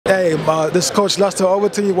Hey, this is Coach Lester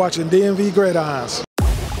Overton. You're watching DMV Gridirons.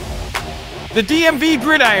 The DMV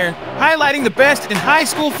Gridiron, highlighting the best in high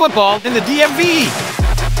school football in the DMV.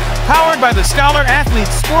 Powered by the Scholar Athletes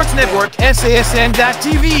Sports Network,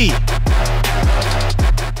 SASN.TV.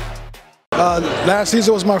 Last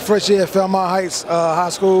season was my first year at Fairmont Heights High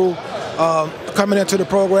School. Coming into the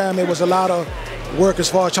program, it was a lot of work as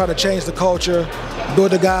far as trying to change the culture,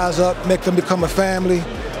 build the guys up, make them become a family,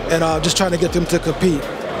 and just trying to get them to compete.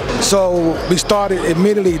 So we started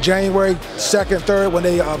immediately January 2nd, 3rd when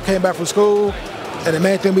they came back from school. And the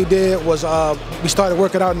main thing we did was we started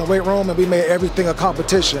working out in the weight room, and we made everything a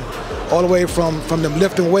competition. All the way from them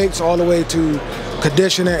lifting weights all the way to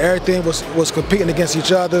conditioning. Everything was competing against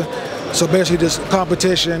each other. So basically just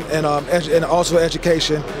competition and also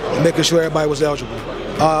education and making sure everybody was eligible.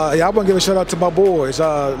 Yeah, I want to give a shout out to my boys,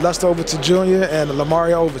 Lester Overton Jr. and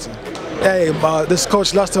Lamaria Overton. Hey, this is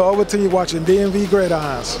Coach Lester Overton. You're watching DMV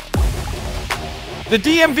Gridirons. The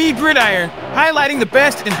DMV Gridiron, highlighting the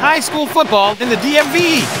best in high school football in the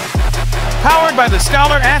DMV. Powered by the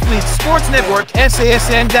Scholar Athletes Sports Network,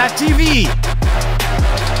 SASN.TV.